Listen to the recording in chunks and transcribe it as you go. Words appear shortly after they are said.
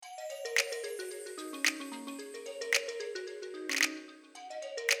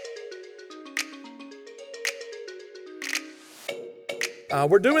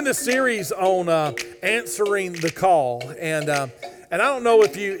We're doing this series on answering the call, and I don't know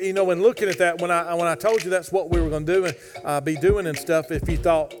if you know, when looking at that, when I told you that's what we were going to do and be doing and stuff, if you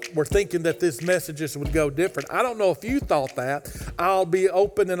were thinking that this messages would go different. I don't know if you thought that. I'll be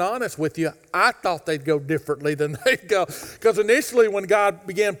open and honest with you. I thought they'd go differently than they'd go, because initially when God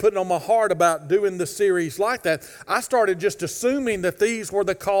began putting on my heart about doing the series like that, I started just assuming that these were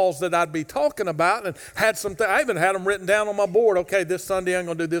the calls that I'd be talking about, and had I even had them written down on my board. Okay, this Sunday I'm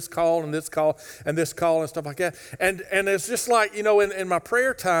going to do this call and this call and this call and stuff like that. And it's just like, you know, in my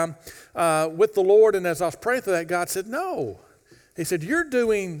prayer time with the Lord, and as I was praying for that, God said, no. He said, you're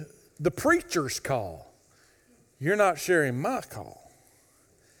doing the preacher's call. You're not sharing my call.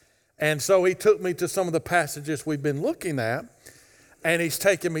 And so he took me to some of the passages we've been looking at, and he's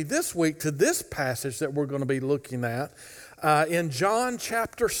taken me this week to this passage that we're going to be looking at in John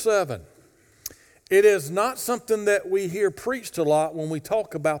chapter 7. It is not something that we hear preached a lot when we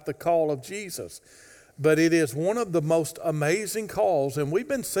talk about the call of Jesus, but it is one of the most amazing calls, and we've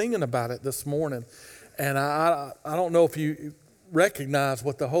been singing about it this morning. And I don't know if you recognize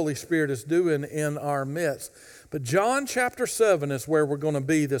what the Holy Spirit is doing in our midst, but John chapter 7 is where we're going to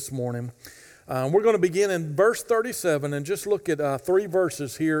be this morning. We're going to begin in verse 37 and just look at 3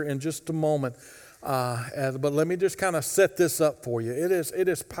 verses here in just a moment. But let me just kind of set this up for you. It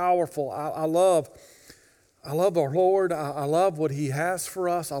is powerful. I love our Lord. I love what He has for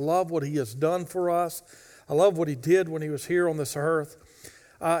us. I love what He has done for us. I love what He did when He was here on this earth.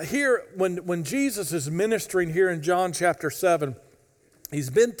 Here, when Jesus is ministering here in John chapter 7, He's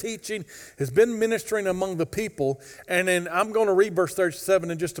been teaching, has been ministering among the people. And then I'm going to read verse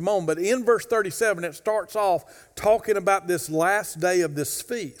 37 in just a moment. But in verse 37, it starts off talking about this last day of this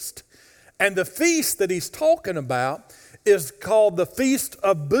feast. And the feast that He's talking about is called the Feast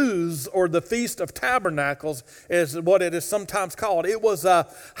of Booths, or the Feast of Tabernacles is what it is sometimes called. It was a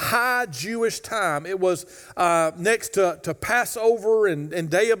high Jewish time. It was next to Passover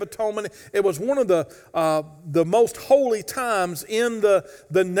and Day of Atonement. It was one of the most holy times in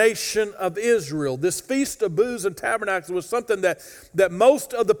the nation of Israel. This Feast of Booths and Tabernacles was something that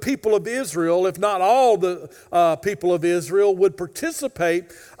most of the people of Israel, if not all the people of Israel, would participate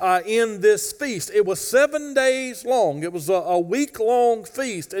in this feast. It was 7 days long. It was a week-long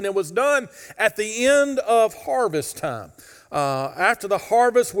feast, and it was done at the end of harvest time. After the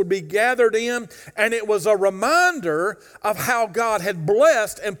harvest would be gathered in, and it was a reminder of how God had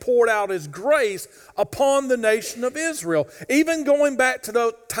blessed and poured out His grace upon the nation of Israel. Even going back to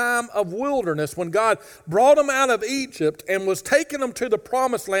the time of wilderness, when God brought them out of Egypt and was taking them to the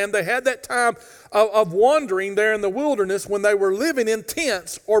promised land, they had that time of wandering there in the wilderness when they were living in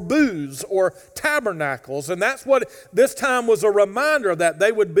tents or booths or tabernacles. And that's what this time was a reminder of that.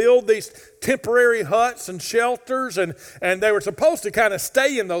 They would build these temporary huts and shelters, and they were supposed to kind of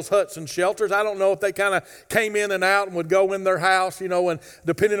stay in those huts and shelters. I don't know if they kind of came in and out and would go in their house, you know, and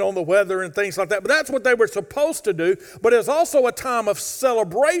depending on the weather and things like that. But that's what they were supposed to do. But it's also a time of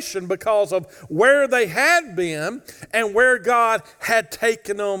celebration because of where they had been and where God had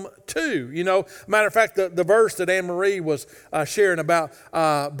taken them to. You know, matter of fact, the verse that Anne Marie was sharing about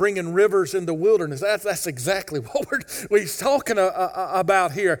bringing rivers in the wilderness, that's exactly what we're talking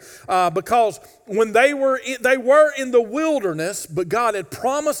about here. Because when they were in the wilderness, but God had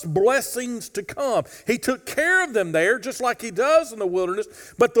promised blessings to come. He took care of them there, just like He does in the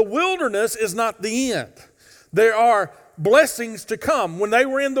wilderness. But the wilderness is not the end. There are blessings to come. When they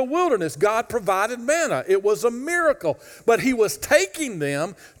were in the wilderness, God provided manna. It was a miracle. But He was taking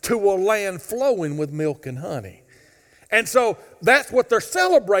them to a land flowing with milk and honey. And so that's what they're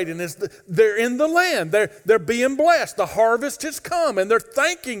celebrating, is they're in the land. They're being blessed. The harvest has come, and they're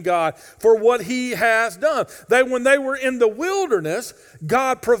thanking God for what He has done. When they were in the wilderness,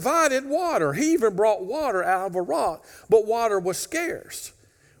 God provided water. He even brought water out of a rock, but water was scarce.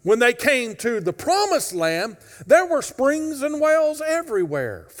 When they came to the promised land, there were springs and wells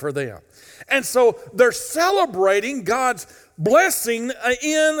everywhere for them. And so they're celebrating God's blessing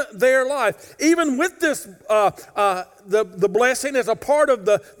in their life. Even with this, the blessing as a part of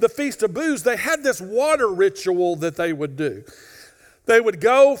the Feast of Booths, they had this water ritual that they would do. They would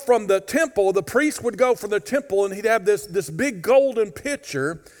go from the temple, the priest would go from the temple, and he'd have this big golden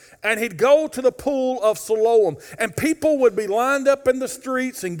pitcher, and he'd go to the pool of Siloam, and people would be lined up in the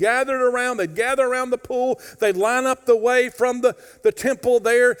streets and gathered around. They'd gather around the pool. They'd line up the way from the temple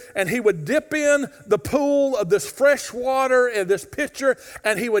there, and he would dip in the pool of this fresh water in this pitcher,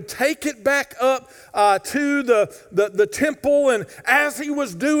 and he would take it back up to the temple. And as he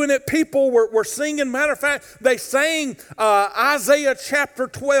was doing it, people were singing. Matter of fact, they sang Isaiah chapter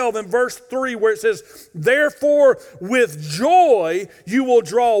 12 and verse 3, where it says, "Therefore with joy you will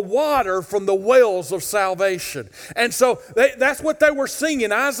draw water from the wells of salvation." And so that's what they were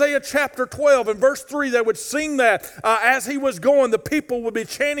singing. Isaiah chapter 12 and verse 3, they would sing that as he was going. The people would be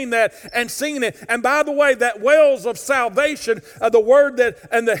chanting that and singing it. And by the way, that wells of salvation, the word that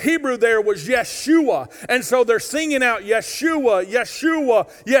and the Hebrew there was Yeshua. And so they're singing out Yeshua, Yeshua,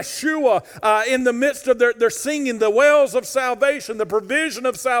 Yeshua. In the midst of they're singing the wells of salvation, the provision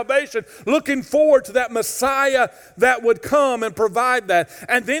of salvation, looking forward to that Messiah that would come and provide that.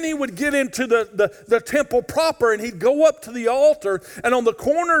 And then he would get into the temple proper, and he'd go up to the altar, and on the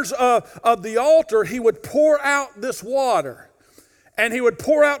corners of the altar he would pour out this water. And he would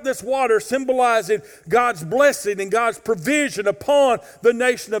pour out this water, symbolizing God's blessing and God's provision upon the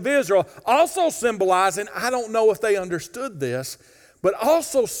nation of Israel. Also symbolizing, I don't know if they understood this, but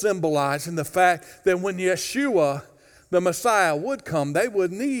also symbolizing the fact that when Yeshua, the Messiah, would come, they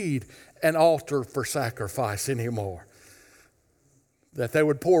would need an altar for sacrifice anymore. That they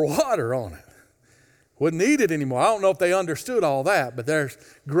would pour water on it. Wouldn't need it anymore. I don't know if they understood all that, but there's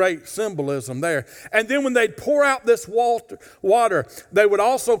great symbolism there. And then when they'd pour out this water, they would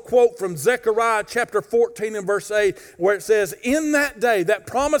also quote from Zechariah chapter 14 and verse 8, where it says, "In that day," that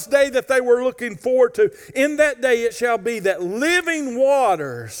promised day that they were looking forward to, "in that day it shall be that living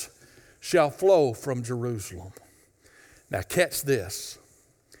waters shall flow from Jerusalem." Now catch this.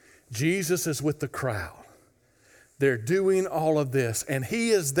 Jesus is with the crowd. They're doing all of this, and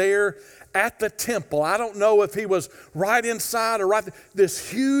he is there at the temple. I don't know if he was right inside or right there. This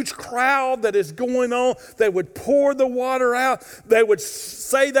huge crowd that is going on. They would pour the water out. They would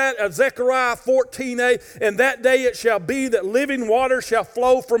say that of Zechariah 14:8, "In that day it shall be that living water shall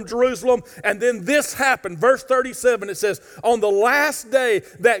flow from Jerusalem." And then this happened. Verse 37, it says, "On the last day,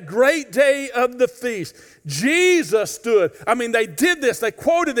 that great day of the feast, Jesus stood." I mean, they did this, they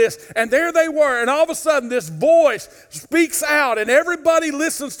quoted this, and there they were. And all of a sudden, this voice speaks out, and everybody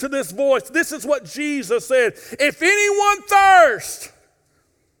listens to this voice. This is what Jesus said: "If anyone thirst,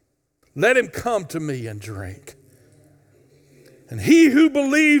 let him come to me and drink. And he who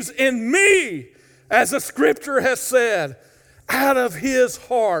believes in me, as the scripture has said, out of his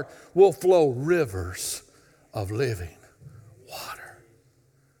heart will flow rivers of living water."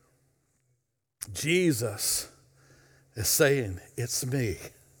 Jesus is saying, "It's me.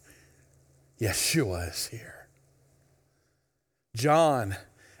 Yeshua is here." John,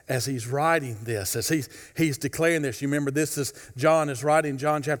 as he's writing this, as he's declaring this, you remember this is John is writing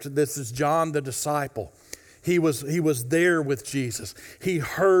John chapter, this is John the disciple. He was there with Jesus. He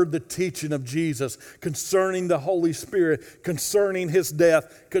heard the teaching of Jesus concerning the Holy Spirit, concerning his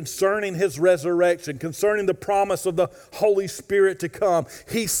death, concerning his resurrection, concerning the promise of the Holy Spirit to come.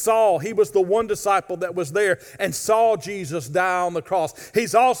 He was the one disciple that was there and saw Jesus die on the cross.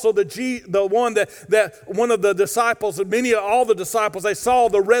 He's also the one that one of the disciples, and all the disciples, they saw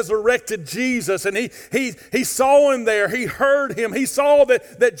the resurrected Jesus, and he saw him there. He heard him. He saw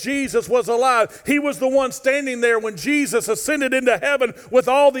that Jesus was alive. He was the one standing there when Jesus ascended into heaven with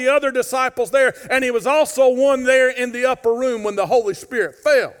all the other disciples there, and he was also one there in the upper room when the Holy Spirit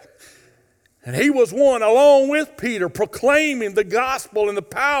fell. And he was one, along with Peter, proclaiming the gospel and the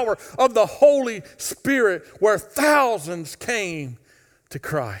power of the Holy Spirit, where thousands came to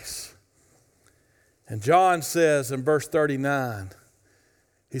Christ. And John says in verse 39,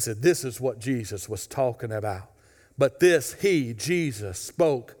 he said, this is what Jesus was talking about. But this he, Jesus,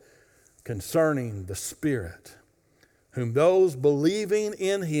 spoke concerning the Spirit, whom those believing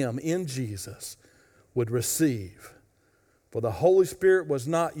in him, in Jesus, would receive. For the Holy Spirit was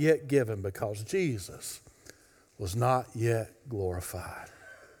not yet given because Jesus was not yet glorified.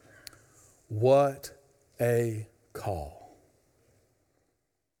 What a call.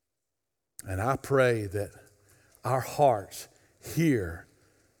 And I pray that our hearts hear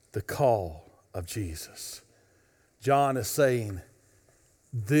the call of Jesus. John is saying,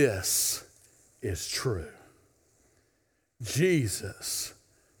 this is true. Jesus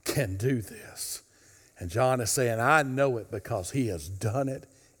can do this. And John is saying, I know it because he has done it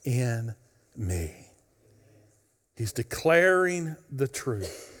in me. He's declaring the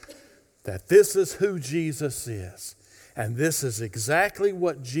truth that this is who Jesus is. And this is exactly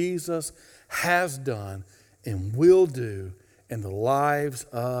what Jesus has done and will do in the lives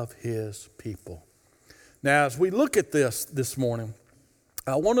of his people. Now, as we look at this morning,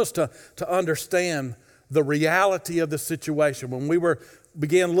 I want us to understand the reality of the situation. When we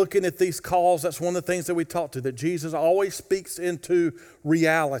began looking at these calls, that's one of the things that we talked to, that Jesus always speaks into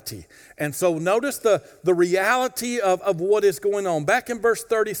reality. And so notice the reality of what is going on. Back in verse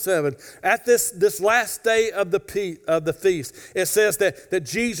 37, at this last day of the feast, it says that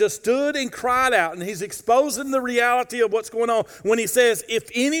Jesus stood and cried out, and he's exposing the reality of what's going on when he says, if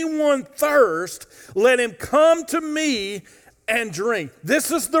anyone thirst, let him come to me and drink.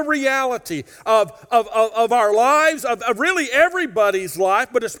 This is the reality of our lives, of really everybody's life,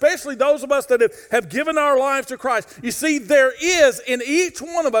 but especially those of us that have given our lives to Christ. You see, there is, in each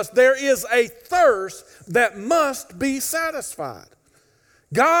one of us, there is a thirst that must be satisfied.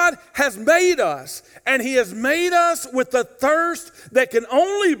 God has made us, and he has made us with a thirst that can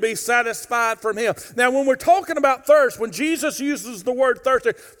only be satisfied from him. Now, when we're talking about thirst, when Jesus uses the word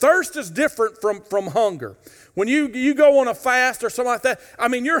thirst is different from hunger. When you go on a fast or something like that, I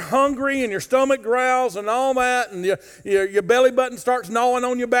mean, you're hungry and your stomach growls and all that, and your belly button starts gnawing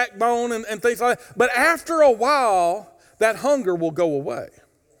on your backbone and things like that. But after a while, that hunger will go away.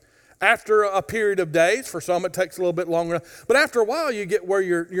 After a period of days, for some it takes a little bit longer, but after a while you get where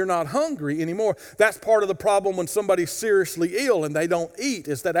you're not hungry anymore. That's part of the problem when somebody's seriously ill and they don't eat,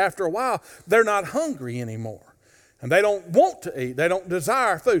 is that after a while they're not hungry anymore. And they don't want to eat, they don't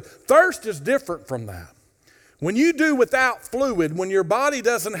desire food. Thirst is different from that. When you do without fluid, when your body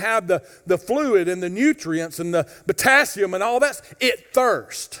doesn't have the fluid and the nutrients and the potassium and all that, it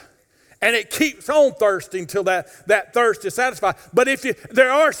thirsts. And it keeps on thirsting till that thirst is satisfied. But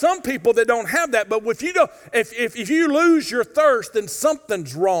there are some people that don't have that. But if you lose your thirst, then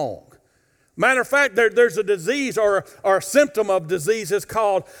something's wrong. Matter of fact, there's a disease or a symptom of disease. It's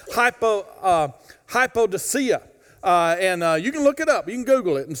called hypodicea. And you can look it up. You can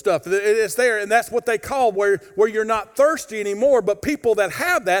Google it and stuff. It's there, and that's what they call where you're not thirsty anymore. But people that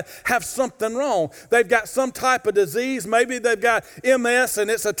have that have something wrong. They've got some type of disease. Maybe they've got MS,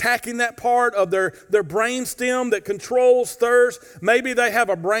 and it's attacking that part of their brain stem that controls thirst. Maybe they have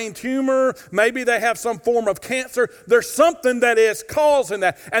a brain tumor. Maybe they have some form of cancer. There's something that is causing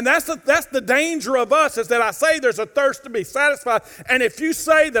that. And that's the danger of us, is that I say there's a thirst to be satisfied. And if you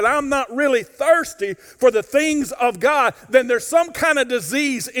say that I'm not really thirsty for the things of God, then there's some kind of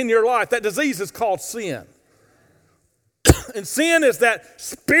disease in your life. That disease is called sin. And sin is that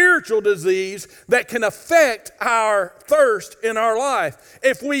spiritual disease that can affect our thirst in our life.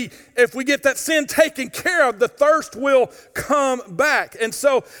 If we get that sin taken care of, the thirst will come back. And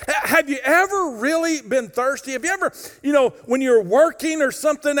so, have you ever really been thirsty? Have you ever, when you're working or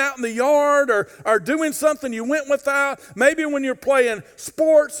something out in the yard or doing something you went without, maybe when you're playing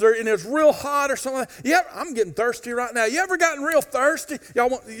sports and it's real hot or something, I'm getting thirsty right now. You ever gotten real thirsty?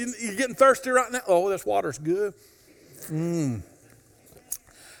 You getting thirsty right now? Oh, this water's good. You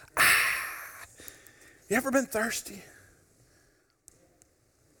ever been thirsty?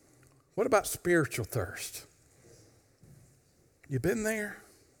 What about spiritual thirst? You been there?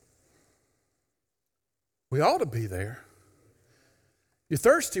 We ought to be there. You're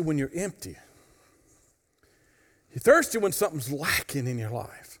thirsty when you're empty. You're thirsty when something's lacking in your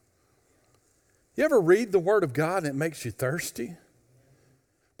life. You ever read the Word of God and it makes you thirsty?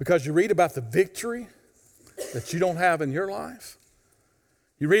 Because you read about the victory that you don't have in your life.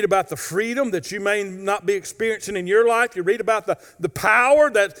 You read about the freedom that you may not be experiencing in your life. You read about the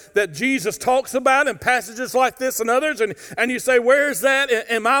power that Jesus talks about in passages like this and others. And you say, where is that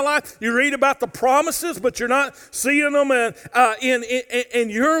in my life? You read about the promises, but you're not seeing them in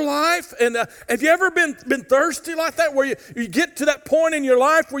your life. And have you ever been thirsty like that, where you get to that point in your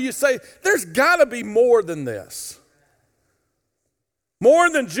life where you say, there's got to be more than this?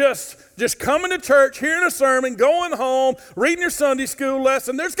 More than just coming to church, hearing a sermon, going home, reading your Sunday school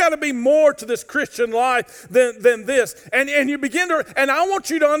lesson. There's got to be more to this Christian life than this. And you begin to, and I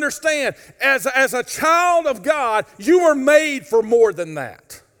want you to understand, as a child of God, you are made for more than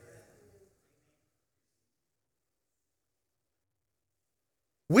that.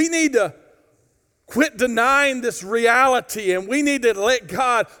 We need to quit denying this reality, and we need to let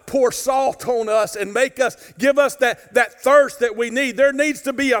God pour salt on us and give us that thirst that we need. There needs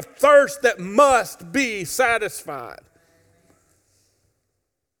to be a thirst that must be satisfied.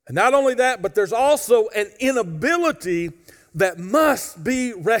 And not only that, but there's also an inability that must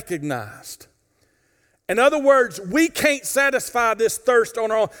be recognized. In other words, we can't satisfy this thirst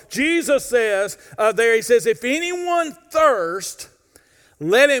on our own. Jesus says he says, if anyone thirsts,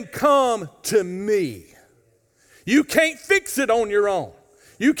 let him come to me. You can't fix it on your own.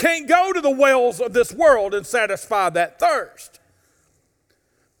 You can't go to the wells of this world and satisfy that thirst.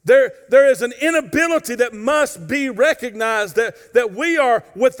 There is an inability that must be recognized that we are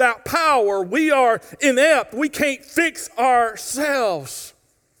without power. We are inept. We can't fix ourselves.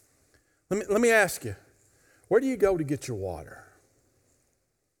 Let me ask you, where do you go to get your water?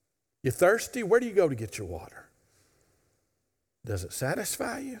 You thirsty? Where do you go to get your water? Does it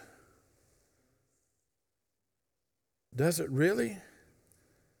satisfy you? Does it really?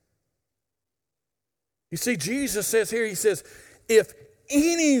 You see, Jesus says here, he says, if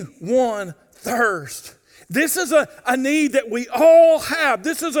anyone thirsts. This is a need that we all have.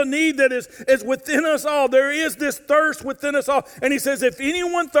 This is a need that is within us all. There is this thirst within us all. And he says, if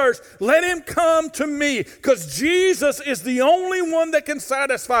anyone thirsts, let him come to me. Because Jesus is the only one that can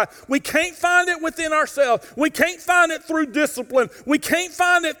satisfy. We can't find it within ourselves. We can't find it through discipline. We can't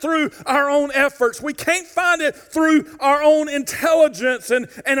find it through our own efforts. We can't find it through our own intelligence and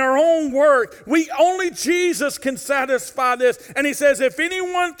our own work. Only Jesus can satisfy this. And he says, if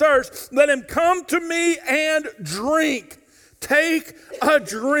anyone thirsts, let him come to me and drink. Take a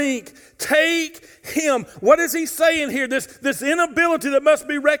drink. Take him. What is he saying here? This inability that must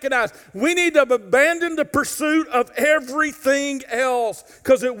be recognized. We need to abandon the pursuit of everything else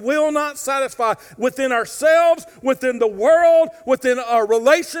because it will not satisfy within ourselves, within the world, within our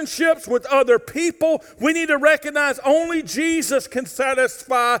relationships with other people. We need to recognize only Jesus can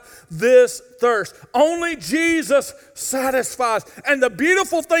satisfy this thirst. Only Jesus satisfies. And the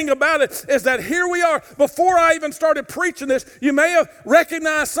beautiful thing about it is that here we are. Before I even started preaching this, you may have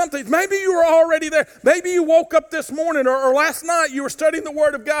recognized something. Maybe you were already there. Maybe you woke up this morning or last night you were studying the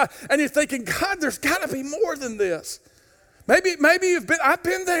Word of God and you're thinking, God, there's got to be more than this. Maybe I've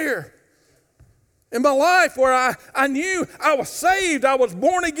been there in my life where I knew I was saved, I was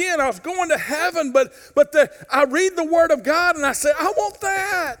born again, I was going to heaven, but I read the Word of God and I say, I want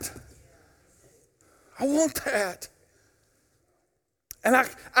that. I want that. And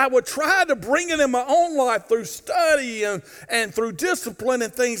I would try to bring it in my own life through study and through discipline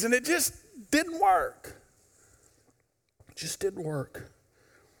and things, and it just didn't work. It just didn't work.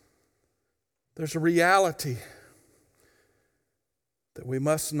 There's a reality that we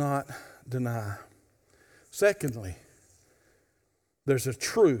must not deny. Secondly, there's a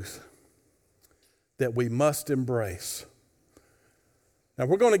truth that we must embrace. Now,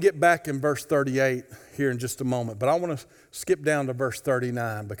 we're going to get back in verse 38 here in just a moment, but I want to skip down to verse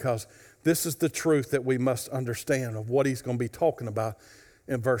 39 because this is the truth that we must understand of what he's going to be talking about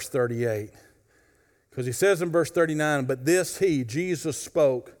in verse 38. Because he says in verse 39, but this he, Jesus,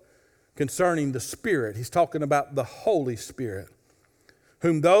 spoke concerning the Spirit. He's talking about the Holy Spirit,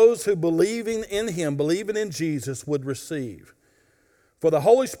 whom those who believing in him, believing in Jesus, would receive. For the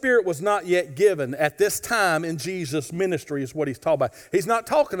Holy Spirit was not yet given at this time in Jesus' ministry is what he's talking about. He's not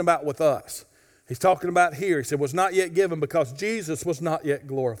talking about with us. He's talking about here. He said was not yet given because Jesus was not yet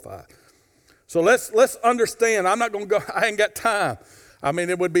glorified. So let's understand. I'm not going to go, I ain't got time. I mean,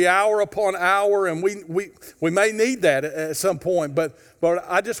 it would be hour upon hour, and we may need that at some point. But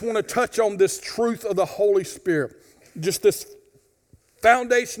I just want to touch on this truth of the Holy Spirit. Just this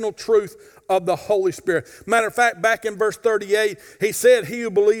foundational truth of the Holy Spirit. Matter of fact, back in verse 38, he said, he who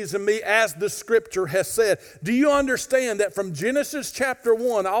believes in me, as the scripture has said. Do you understand that from Genesis chapter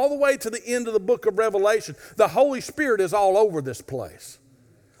 1 all the way to the end of the book of Revelation, the Holy Spirit is all over this place,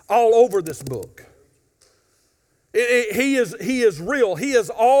 all over this book. He is real. He has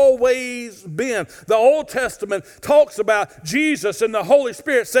always been. The Old Testament talks about Jesus, and the Holy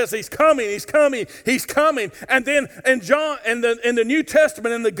Spirit says he's coming, he's coming, he's coming. And then in the New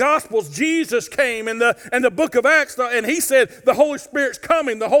Testament, in the Gospels, Jesus came in the book of Acts, and he said the Holy Spirit's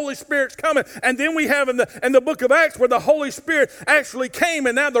coming, the Holy Spirit's coming. And then we have in the book of Acts where the Holy Spirit actually came,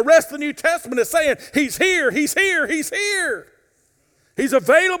 and now the rest of the New Testament is saying he's here, he's here, he's here. He's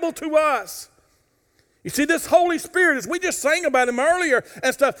available to us. You see, this Holy Spirit, as we just sang about him earlier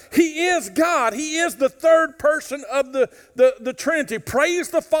and stuff, he is God. He is the third person of the Trinity. Praise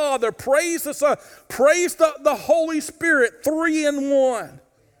the Father, praise the Son, praise the Holy Spirit, 3 in 1.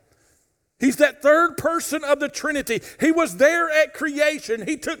 He's that third person of the Trinity. He was there at creation.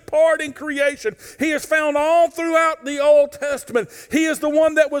 He took part in creation. He is found all throughout the Old Testament. He is the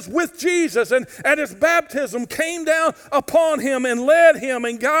one that was with Jesus and at his baptism came down upon him and led him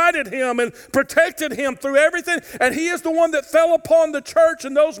and guided him and protected him through everything. And he is the one that fell upon the church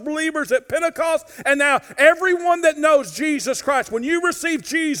and those believers at Pentecost. And now everyone that knows Jesus Christ, when you receive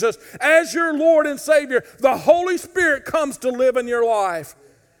Jesus as your Lord and Savior, the Holy Spirit comes to live in your life.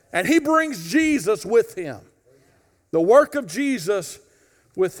 And he brings Jesus with him. The work of Jesus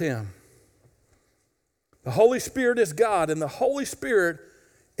with him. The Holy Spirit is God, and the Holy Spirit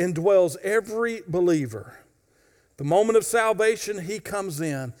indwells every believer. The moment of salvation, he comes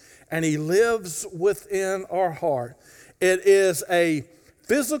in and he lives within our heart. It is a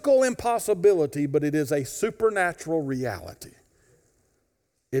physical impossibility, but it is a supernatural reality.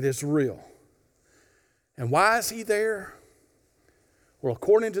 It is real. And why is he there? Well,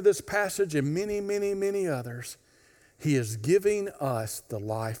 according to this passage and many, many, many others, he is giving us the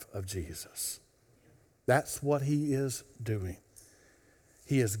life of Jesus. That's what he is doing.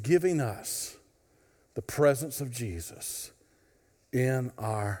 He is giving us the presence of Jesus in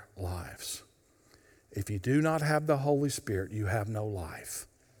our lives. If you do not have the Holy Spirit, you have no life.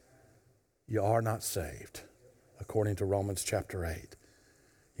 You are not saved, according to Romans chapter 8.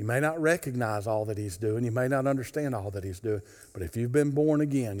 You may not recognize all that he's doing. You may not understand all that he's doing. But if you've been born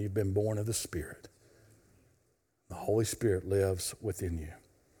again, you've been born of the Spirit. The Holy Spirit lives within you.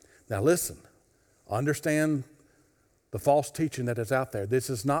 Now listen, understand the false teaching that is out there. This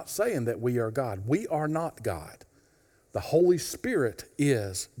is not saying that we are God. We are not God. The Holy Spirit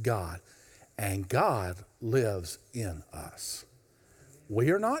is God, and God lives in us.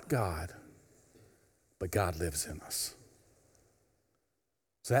 We are not God, but God lives in us.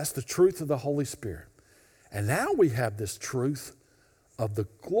 So that's the truth of the Holy Spirit. And now we have this truth of the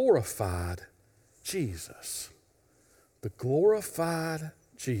glorified Jesus. The glorified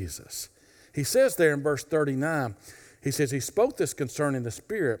Jesus. He says there in verse 39, he says, he spoke this concerning the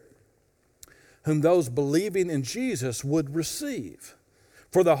Spirit, whom those believing in Jesus would receive.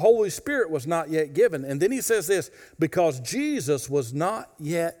 For the Holy Spirit was not yet given. And then he says this, because Jesus was not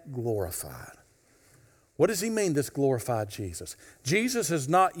yet glorified. What does he mean, this glorified Jesus? Jesus is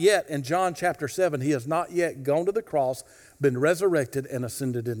not yet, in John chapter 7, he has not yet gone to the cross, been resurrected, and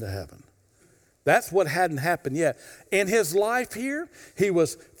ascended into heaven. That's what hadn't happened yet. In his life here, he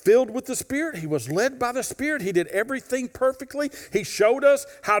was filled with the Spirit. He was led by the Spirit. He did everything perfectly. He showed us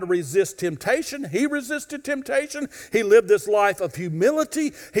how to resist temptation. He resisted temptation. He lived this life of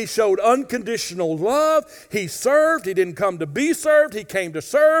humility. He showed unconditional love. He served. He didn't come to be served. He came to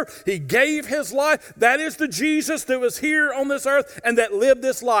serve. He gave his life. That is the Jesus that was here on this earth and that lived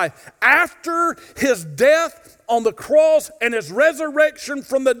this life. After his death on the cross and his resurrection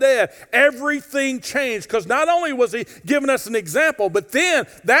from the dead, everything changed, because not only was he giving us an example, but then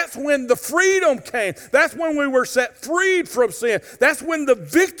that's when the freedom came. That's when we were set free from sin. That's when the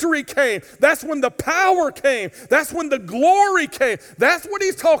victory came. That's when the power came. That's when the glory came. That's what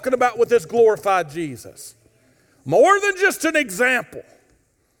he's talking about with this glorified Jesus. More than just an example,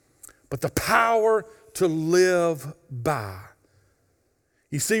 but the power to live by.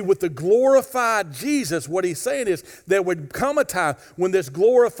 You see, with the glorified Jesus, what he's saying is there would come a time when this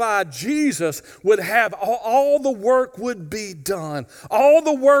glorified Jesus would have all the work would be done. All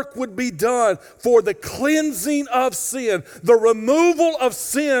the work would be done for the cleansing of sin, the removal of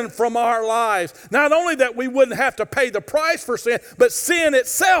sin from our lives. Not only that we wouldn't have to pay the price for sin, but sin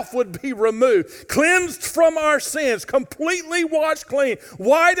itself would be removed, cleansed from our sins, completely washed clean,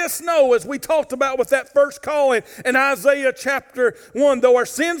 white as snow, as we talked about with that first calling in Isaiah chapter 1. Though our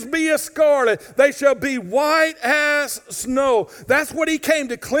sins be as scarlet, they shall be white as snow. That's what he came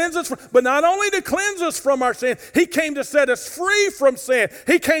to cleanse us from. But not only to cleanse us from our sin, he came to set us free from sin.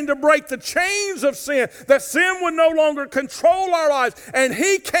 He came to break the chains of sin, that sin would no longer control our lives. And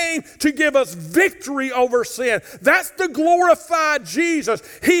he came to give us victory over sin. That's the glorified Jesus.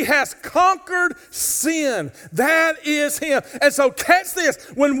 He has conquered sin. That is him. And so catch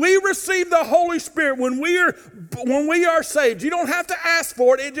this. When we receive the Holy Spirit, when we are saved, you don't have to ask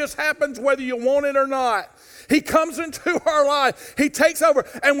for it. It just happens whether you want it or not. He comes into our life. He takes over.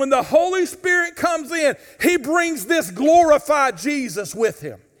 And when the Holy Spirit comes in, he brings this glorified Jesus with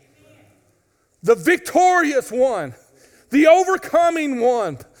him. The victorious one, the overcoming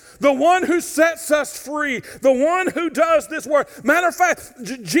one, the one who sets us free, the one who does this work. Matter of fact,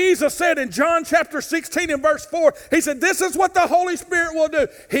 Jesus said in John chapter 16 and verse 4, he said, this is what the Holy Spirit will do.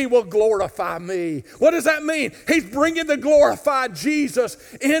 He will glorify me. What does that mean? He's bringing the glorified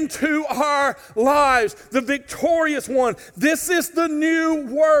Jesus into our lives, the victorious one. This is the new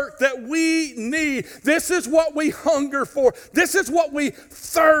work that we need. This is what we hunger for. This is what we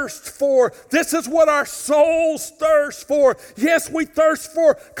thirst for. This is what our souls thirst for. Yes, we thirst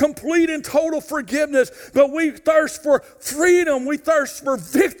for complete and total forgiveness, but we thirst for freedom. We thirst for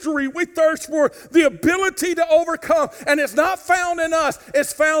victory. We thirst for the ability to overcome. And it's not found in us.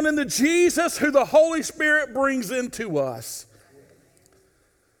 It's found in the Jesus who the Holy Spirit brings into us.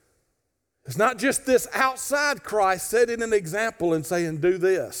 It's not just this outside Christ setting an example and saying, do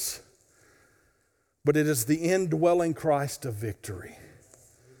this. But it is the indwelling Christ of victory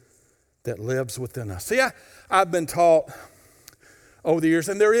that lives within us. See, I've been taught over the years,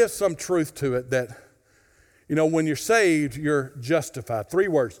 and there is some truth to it, that You know, when you're saved, you're justified. 3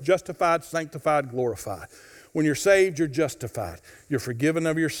 words: justified, sanctified, glorified. When you're saved, you're justified. You're forgiven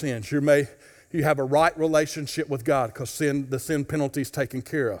of your sins. You have a right relationship with God because the sin penalty is taken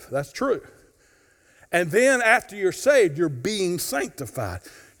care of. That's true. And then after you're saved, you're being sanctified.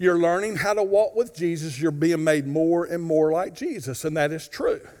 You're learning how to walk with Jesus. You're being made more and more like Jesus, and that is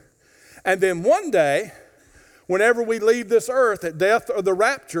true. And then one day, whenever we leave this earth at death or the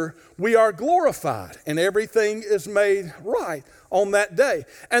rapture, we are glorified and everything is made right on that day.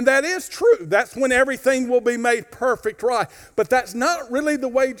 And that is true. That's when everything will be made perfect right. But that's not really the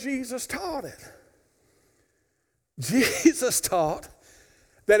way Jesus taught it. Jesus taught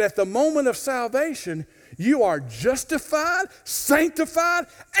that at the moment of salvation, you are justified, sanctified,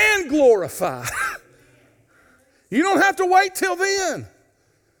 and glorified. You don't have to wait till then.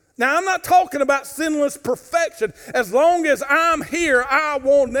 Now, I'm not talking about sinless perfection. As long as I'm here, I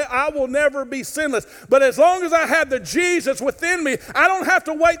will never be sinless. But as long as I have the Jesus within me, I don't have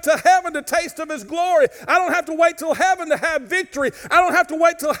to wait till heaven to taste of his glory. I don't have to wait till heaven to have victory. I don't have to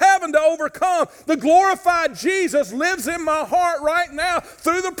wait till heaven to overcome. The glorified Jesus lives in my heart right now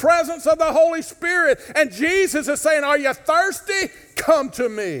through the presence of the Holy Spirit. And Jesus is saying, are you thirsty? Come to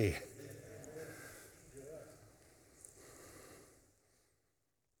me.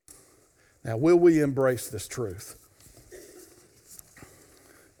 Now, will we embrace this truth?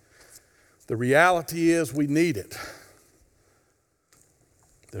 The reality is we need it.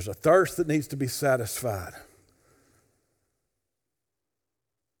 There's a thirst that needs to be satisfied.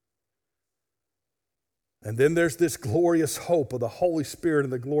 And then there's this glorious hope of the Holy Spirit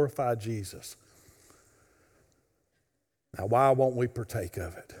and the glorified Jesus. Now, why won't we partake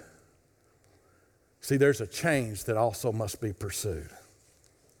of it? See, there's a change that also must be pursued.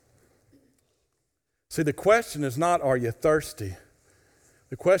 See, the question is not, are you thirsty?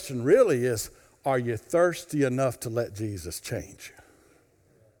 The question really is, are you thirsty enough to let Jesus change you?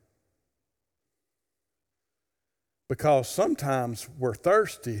 Because sometimes we're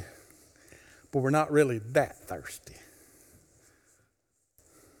thirsty, but we're not really that thirsty.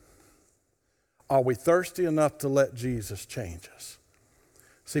 Are we thirsty enough to let Jesus change us?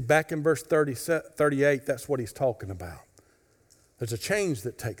 See, back in verse 38, that's what he's talking about. There's a change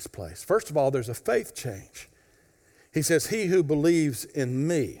that takes place. First of all, there's a faith change. He says, he who believes in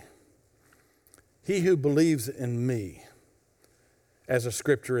me, as the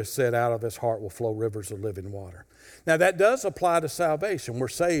scripture has said, out of his heart will flow rivers of living water. Now that does apply to salvation. We're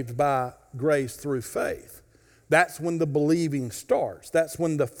saved by grace through faith. That's when the believing starts. That's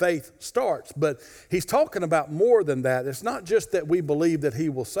when the faith starts. But he's talking about more than that. It's not just that we believe that he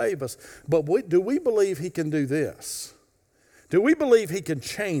will save us, but do we believe he can do this? Do we believe he can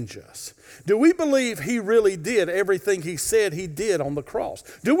change us? Do we believe he really did everything he said he did on the cross?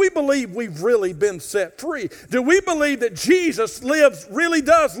 Do we believe we've really been set free? Do we believe that Jesus really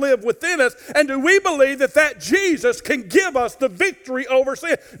does live within us? And do we believe that Jesus can give us the victory over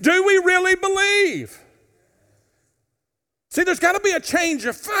sin? Do we really believe? See, there's got to be a change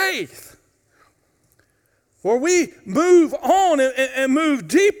of faith where we move on and move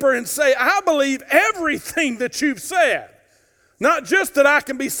deeper and say, I believe everything that you've said. Not just that I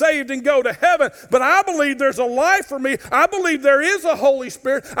can be saved and go to heaven, but I believe there's a life for me. I believe there is a Holy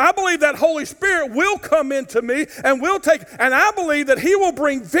Spirit. I believe that Holy Spirit will come into me and I believe that he will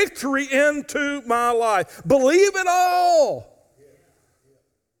bring victory into my life. Believe it all.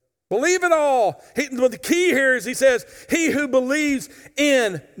 Believe it all. The key here is he says, he who believes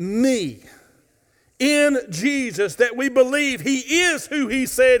in me. In Jesus, that we believe he is who he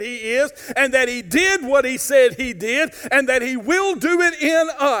said he is, and that he did what he said he did, and that he will do it in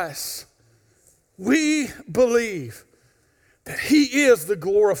us. We believe that he is the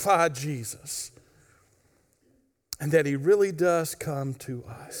glorified Jesus, and that he really does come to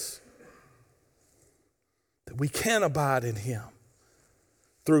us. That we can abide in him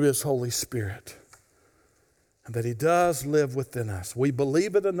through his Holy Spirit, and that he does live within us. We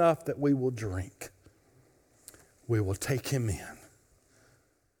believe it enough that we will drink. We will take him in,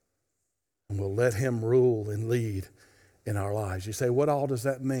 and we'll let him rule and lead in our lives. You say, what all does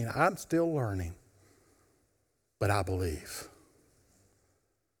that mean? I'm still learning, but I believe.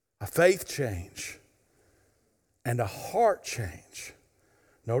 A faith change and a heart change.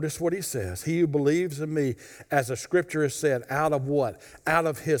 Notice what he says. He who believes in me, as the scripture has said, out of what? Out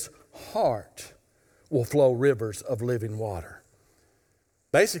of his heart will flow rivers of living water.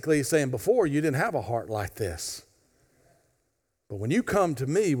 Basically, he's saying before you didn't have a heart like this. But when you come to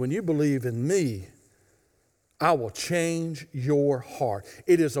me, when you believe in me, I will change your heart.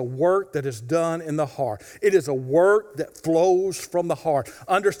 It is a work that is done in the heart. It is a work that flows from the heart.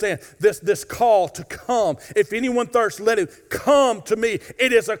 Understand this call to come. If anyone thirsts, let him come to me.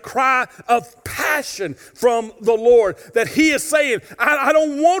 It is a cry of passion from the Lord that He is saying, I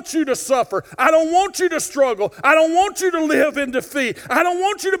don't want you to suffer. I don't want you to struggle. I don't want you to live in defeat. I don't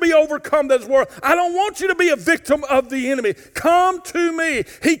want you to be overcome by this world. I don't want you to be a victim of the enemy. Come to me.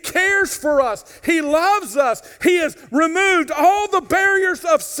 He cares for us. He loves us. He has removed all the barriers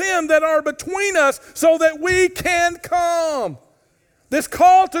of sin that are between us so that we can come. This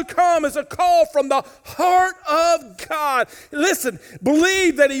call to come is a call from the heart of God. Listen,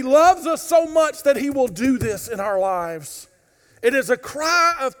 believe that He loves us so much that He will do this in our lives. It is a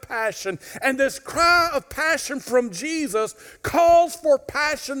cry of passion, and this cry of passion from Jesus calls for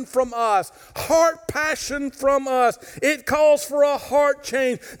passion from us, heart passion from us. It calls for a heart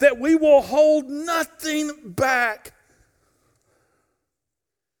change that we will hold nothing back.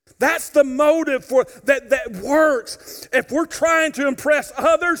 That's the motive for that works. If we're trying to impress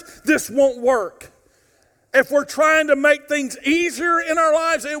others, this won't work. If we're trying to make things easier in our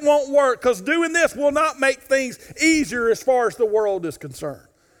lives, it won't work, because doing this will not make things easier as far as the world is concerned.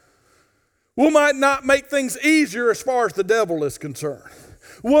 We might not make things easier as far as the devil is concerned.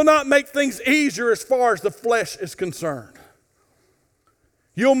 We'll not make things easier as far as the flesh is concerned.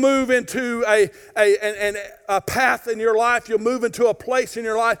 You'll move into a path in your life. You'll move into a place in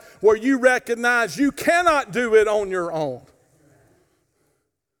your life where you recognize you cannot do it on your own.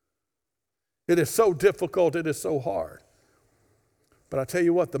 It is so difficult. It is so hard. But I tell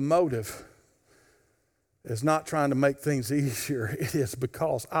you what, the motive is not trying to make things easier. It is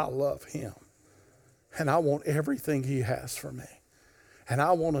because I love Him. And I want everything He has for me. And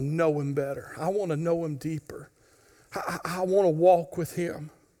I want to know Him better. I want to know Him deeper. I want to walk with Him.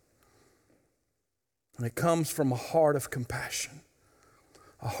 And it comes from a heart of compassion.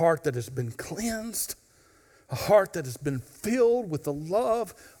 A heart that has been cleansed. A heart that has been filled with the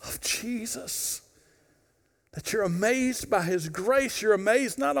love of Jesus. That you're amazed by His grace. You're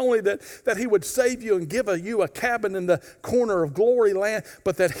amazed not only that He would save you and give you a cabin in the corner of glory land,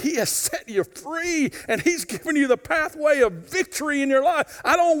 but that He has set you free and He's given you the pathway of victory in your life.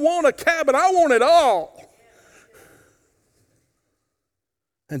 I don't want a cabin. I want it all.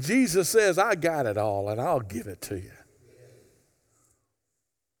 And Jesus says, I got it all and I'll give it to you.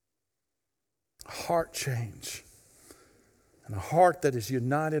 A heart change. And a heart that is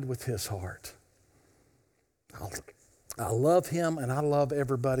united with His heart. I love Him and I love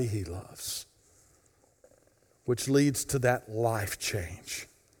everybody He loves. Which leads to that life change.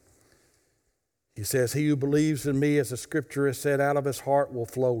 He says, he who believes in me, as the scripture has said, out of his heart will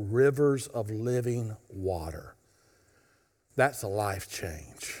flow rivers of living water. That's a life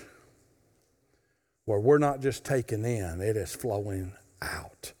change. Where we're not just taking in, it is flowing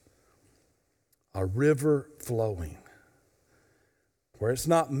out. A river flowing. Where it's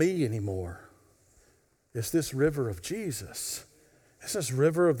not me anymore. It's this river of Jesus. It's this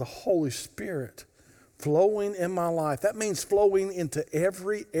river of the Holy Spirit flowing in my life. That means flowing into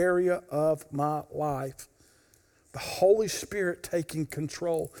every area of my life. The Holy Spirit taking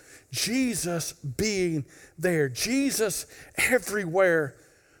control. Jesus being there. Jesus everywhere.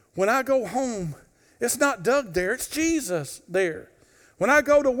 When I go home, it's not Doug there, it's Jesus there. When I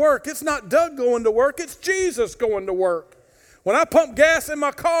go to work, it's not Doug going to work, it's Jesus going to work. When I pump gas in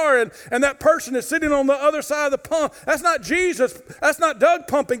my car and that person is sitting on the other side of the pump, that's not Jesus, that's not Doug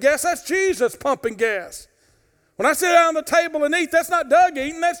pumping gas, that's Jesus pumping gas. When I sit down on the table and eat, that's not Doug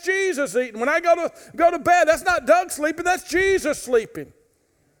eating, that's Jesus eating. When I go to bed, that's not Doug sleeping, that's Jesus sleeping.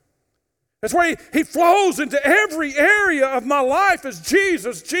 That's where he flows into every area of my life as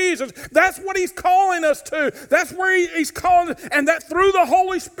Jesus. That's what He's calling us to. That's where He's calling us. And that through the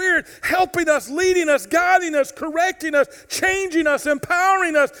Holy Spirit, helping us, leading us, guiding us, correcting us, changing us,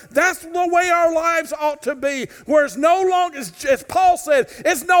 empowering us. That's the way our lives ought to be. Where it's no longer, as Paul said,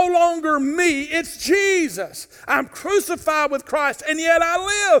 it's no longer me, it's Jesus. I'm crucified with Christ and yet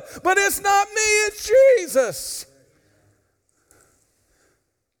I live. But it's not me, it's Jesus.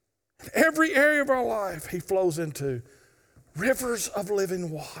 Every area of our life, He flows into rivers of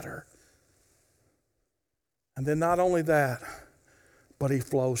living water. And then not only that, but He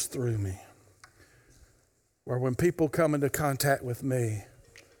flows through me. Where when people come into contact with me,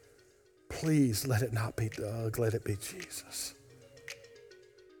 please let it not be Doug, let it be Jesus.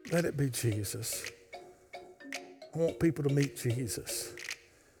 Let it be Jesus. I want people to meet Jesus.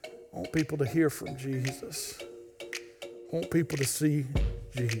 I want people to hear from Jesus. I want people to see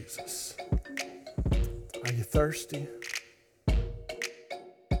Jesus. Are you thirsty? Are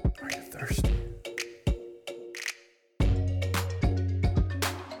you thirsty?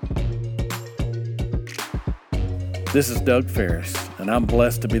 This is Doug Ferris, and I'm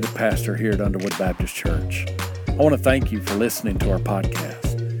blessed to be the pastor here at Underwood Baptist Church. I want to thank you for listening to our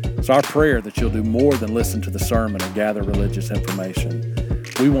podcast. It's our prayer that you'll do more than listen to the sermon or gather religious information.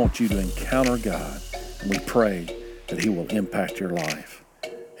 We want you to encounter God, and we pray that He will impact your life.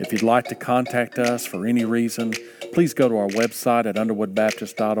 If you'd like to contact us for any reason, please go to our website at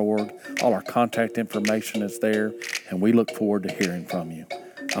underwoodbaptist.org. All our contact information is there, and we look forward to hearing from you.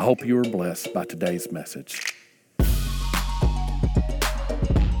 I hope you were blessed by today's message.